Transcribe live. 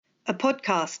a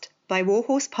podcast by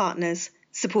Warhorse Partners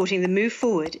supporting the move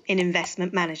forward in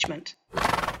investment management.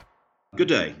 Good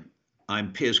day.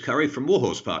 I'm Piers Curry from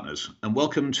Warhorse Partners, and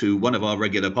welcome to one of our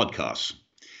regular podcasts.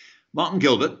 Martin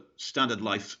Gilbert, Standard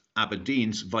Life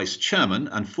Aberdeen's Vice Chairman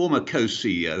and former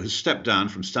co-CEO, has stepped down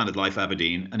from Standard Life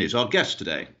Aberdeen and is our guest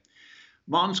today.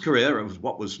 Martin's career of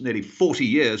what was nearly 40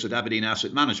 years at Aberdeen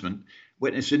Asset Management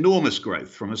witnessed enormous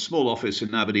growth from a small office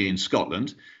in Aberdeen,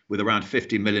 Scotland, with around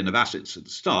 50 million of assets at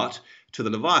the start, to the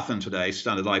Leviathan today,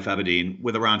 Standard Life Aberdeen,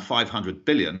 with around 500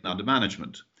 billion under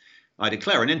management. I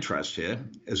declare an interest here,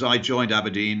 as I joined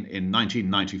Aberdeen in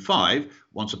 1995,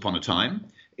 once upon a time,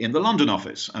 in the London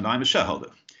office, and I'm a shareholder.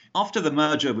 After the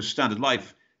merger with Standard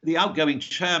Life, the outgoing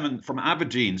chairman from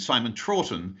Aberdeen, Simon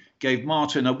Troughton, gave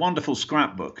Martin a wonderful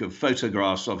scrapbook of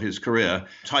photographs of his career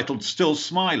titled Still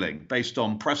Smiling, based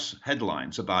on press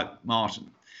headlines about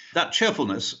Martin. That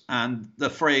cheerfulness and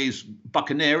the phrase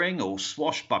buccaneering or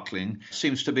swashbuckling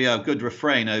seems to be a good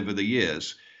refrain over the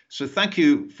years. So thank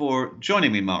you for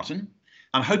joining me, Martin.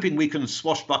 I'm hoping we can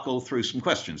swashbuckle through some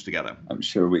questions together. I'm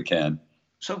sure we can.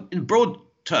 So in broad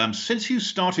terms, since you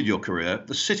started your career,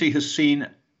 the city has seen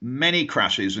many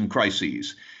crashes and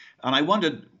crises. And I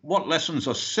wondered what lessons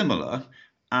are similar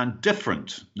and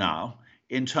different now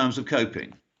in terms of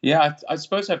coping. Yeah, I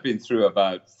suppose I've been through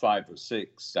about 5 or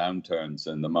 6 downturns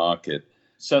in the market.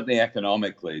 Certainly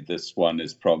economically, this one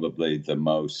is probably the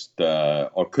most,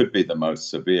 or could be the most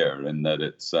severe, in that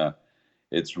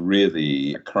it's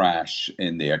really a crash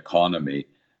in the economy,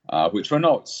 which we're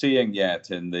not seeing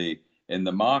yet in the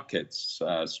markets,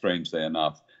 strangely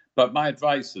enough. But my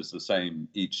advice is the same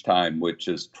each time, which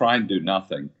is try and do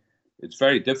nothing. It's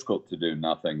very difficult to do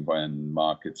nothing when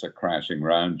markets are crashing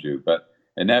around you, but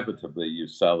inevitably you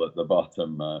sell at the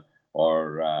bottom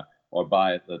or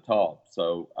buy at the top.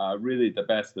 So really the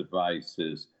best advice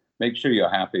is make sure you're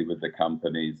happy with the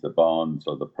companies, the bonds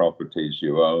or the properties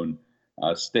you own.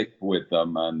 Stick with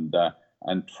them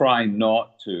and try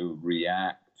not to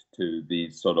react to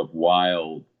these sort of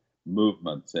wild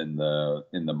movements in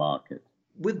the market.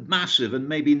 With massive and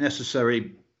maybe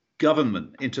necessary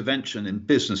government intervention in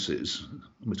businesses,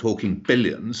 we're talking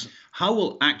billions, how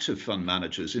will active fund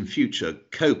managers in future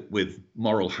cope with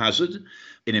moral hazard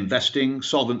in investing,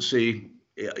 solvency,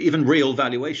 even real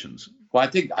valuations? Well,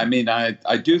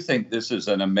 I do think this is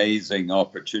an amazing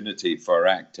opportunity for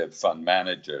active fund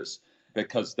managers,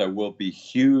 because there will be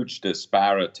huge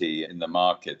disparity in the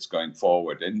markets going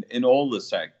forward in all the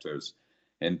sectors,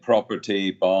 in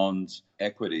property, bonds,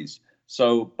 equities.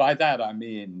 So by that, I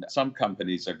mean, some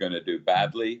companies are going to do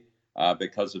badly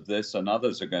because of this, and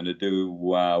others are going to do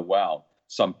well.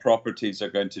 Some properties are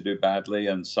going to do badly,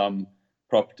 and some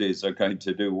properties are going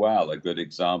to do well. A good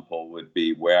example would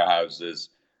be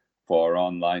warehouses for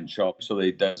online shops. So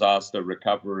the disaster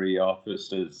recovery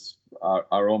offices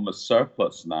are almost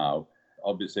surplus now.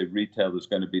 Obviously, retail is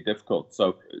going to be difficult.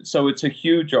 So it's a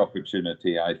huge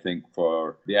opportunity, I think,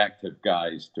 for the active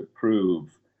guys to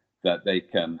prove that they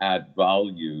can add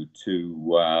value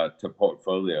to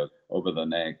portfolios over the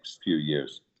next few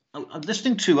years. I'm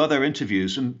listening to other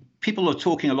interviews, and people are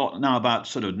talking a lot now about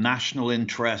sort of national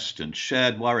interest and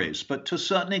shared worries. But to a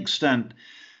certain extent,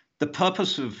 the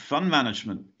purpose of fund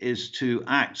management is to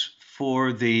act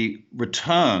for the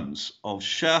returns of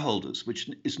shareholders, which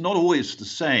is not always the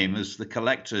same as the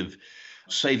collective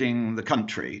saving the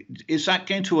country. Is that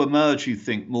going to emerge, you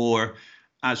think, more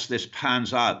as this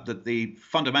pans out, that the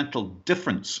fundamental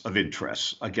difference of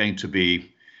interests are going to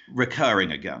be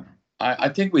recurring again? I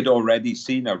think we'd already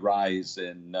seen a rise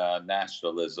in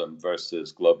nationalism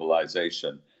versus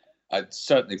globalization.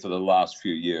 Certainly for the last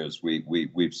few years,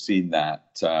 we've seen that.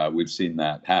 We've seen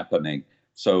that happening.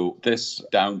 So this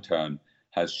downturn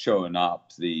has shown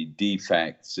up the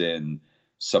defects in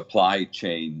supply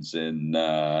chains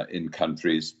in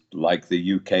countries like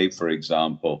the UK, for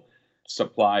example.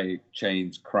 Supply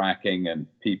chains cracking and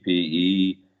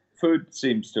PPE. Food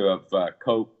seems to have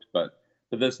coped, but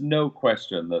there's no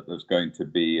question that there's going to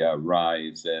be a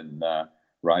rise in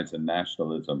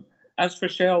nationalism. As for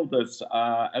shareholders,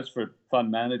 as for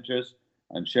fund managers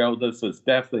and shareholders, there's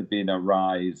definitely been a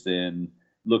rise in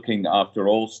looking after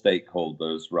all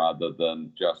stakeholders rather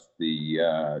than just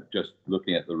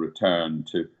looking at the return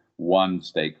to one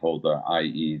stakeholder,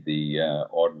 i.e. the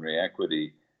ordinary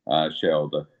equity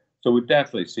shareholder. So we've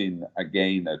definitely seen,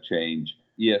 again, a change.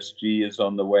 ESG is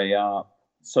on the way up.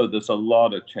 So there's a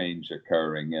lot of change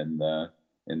occurring in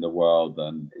the world.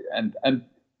 And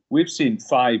we've seen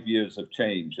 5 years of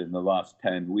change in the last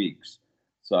 10 weeks.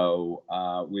 So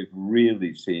we've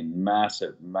really seen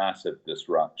massive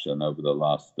disruption over the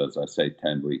last, as I say,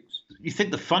 10 weeks. You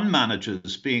think the fund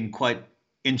managers being quite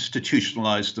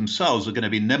institutionalized themselves are going to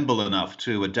be nimble enough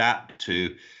to adapt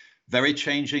to very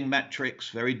changing metrics,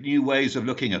 very new ways of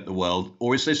looking at the world?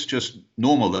 Or is this just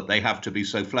normal that they have to be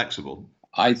so flexible?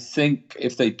 I think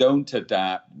if they don't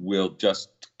adapt, we'll just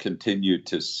continue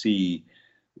to see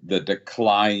the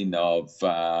decline of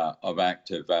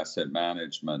active asset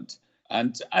management.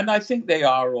 And I think they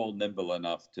are all nimble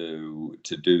enough to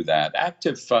do that.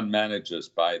 Active fund managers,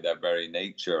 by their very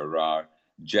nature, are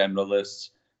generalists.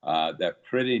 They're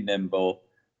pretty nimble.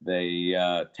 They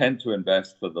tend to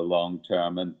invest for the long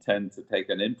term and tend to take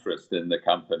an interest in the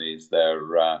companies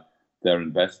they're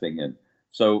investing in.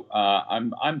 So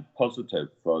I'm positive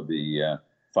for the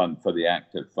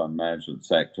active fund management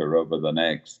sector over the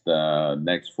next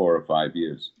 4 or 5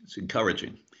 years. It's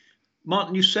encouraging.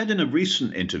 Martin, you said in a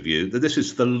recent interview that this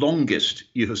is the longest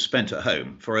you have spent at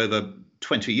home, for over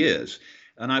 20 years.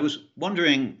 And I was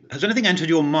wondering, has anything entered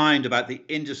your mind about the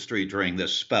industry during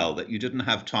this spell that you didn't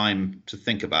have time to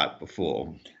think about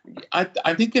before?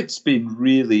 I think it's been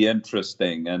really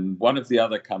interesting. And one of the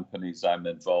other companies I'm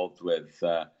involved with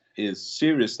is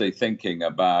seriously thinking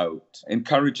about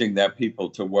encouraging their people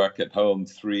to work at home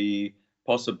 3,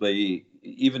 possibly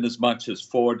even as much as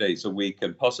 4 days a week,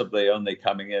 and possibly only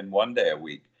coming in 1 day a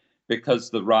week,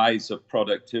 because the rise in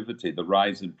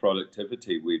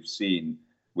productivity we've seen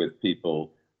with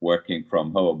people working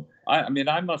from home. I mean,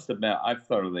 I must admit, I've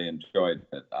thoroughly enjoyed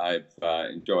it. I've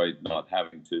enjoyed not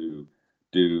having to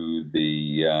do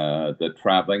the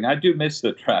traveling. I do miss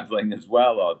the traveling as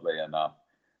well, oddly enough.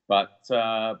 But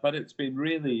it's been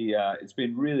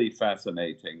really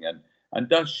fascinating, and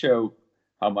does show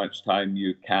how much time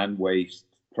you can waste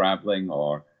traveling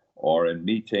or in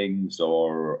meetings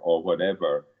or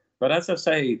whatever. But as I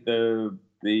say,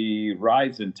 the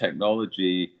rise in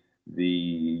technology, the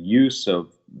use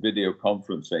of video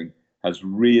conferencing has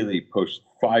really pushed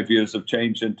 5 years of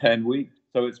change in 10 weeks.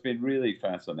 So it's been really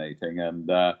fascinating, and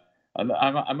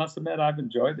I must admit I've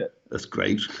enjoyed it. That's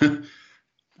great.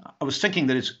 I was thinking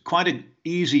that it's quite an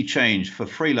easy change for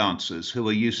freelancers who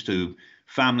are used to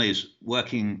families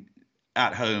working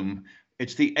at home.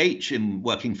 It's the H in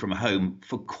working from home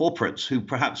for corporates who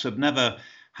perhaps have never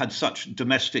had such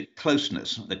domestic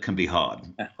closeness that can be hard.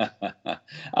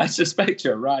 I suspect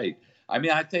you're right. I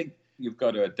mean, I think you've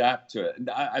got to adapt to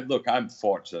it. Look, I'm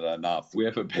fortunate enough. We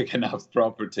have a big enough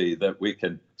property that we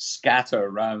can scatter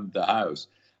around the house.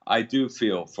 I do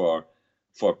feel for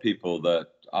people that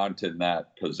aren't in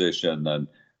that position and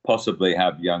possibly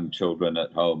have young children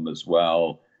at home as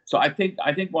well. So I think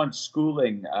once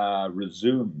schooling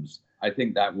resumes, I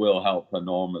think that will help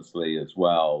enormously as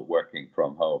well, working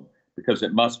from home, because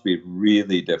it must be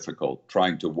really difficult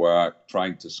trying to work,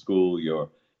 trying to school your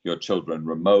children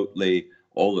remotely,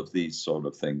 all of these sort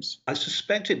of things. I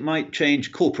suspect it might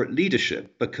change corporate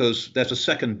leadership, because there's a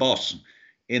second boss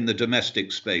in the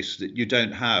domestic space that you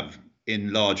don't have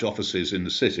in large offices in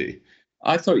the city.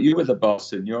 I thought you were the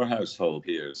boss in your household,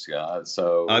 Piers. Yeah,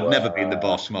 so I've never been the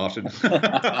boss, Martin.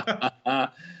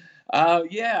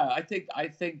 Yeah, I think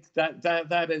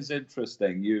that is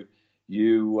interesting. You've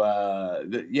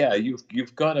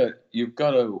got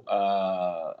to.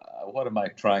 What am I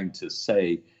trying to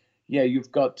say? Yeah,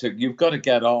 you've got to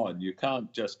get on. You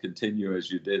can't just continue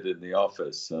as you did in the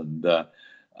office, and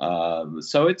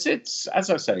so it's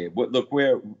as I say. Look,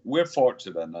 we're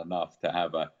fortunate enough to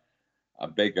have a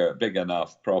big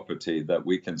enough property that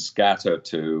we can scatter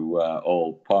to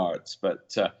all parts.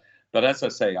 But as I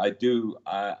say, I do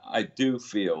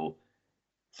feel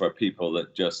for people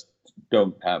that just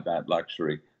don't have that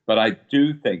luxury. But I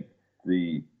do think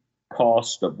the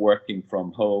cost of working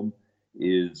from home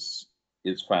is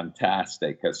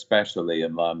fantastic, especially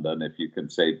in London. If you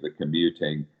can save the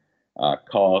commuting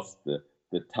cost,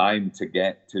 the time to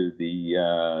get to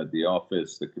the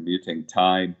office, the commuting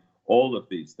time, all of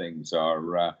these things are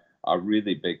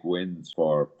really big wins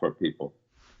for people.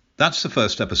 That's the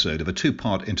first episode of a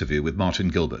 2-part interview with Martin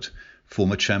Gilbert,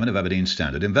 former chairman of Aberdeen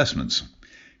Standard Investments.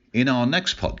 In our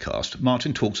next podcast,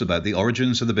 Martin talks about the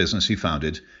origins of the business he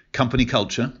founded, company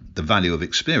culture, the value of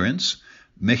experience,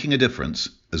 making a difference,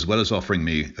 as well as offering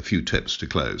me a few tips to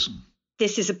close.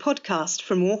 This is a podcast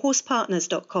from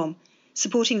warhorsepartners.com,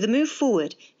 supporting the move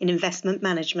forward in investment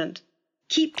management.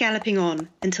 Keep galloping on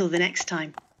until the next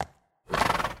time.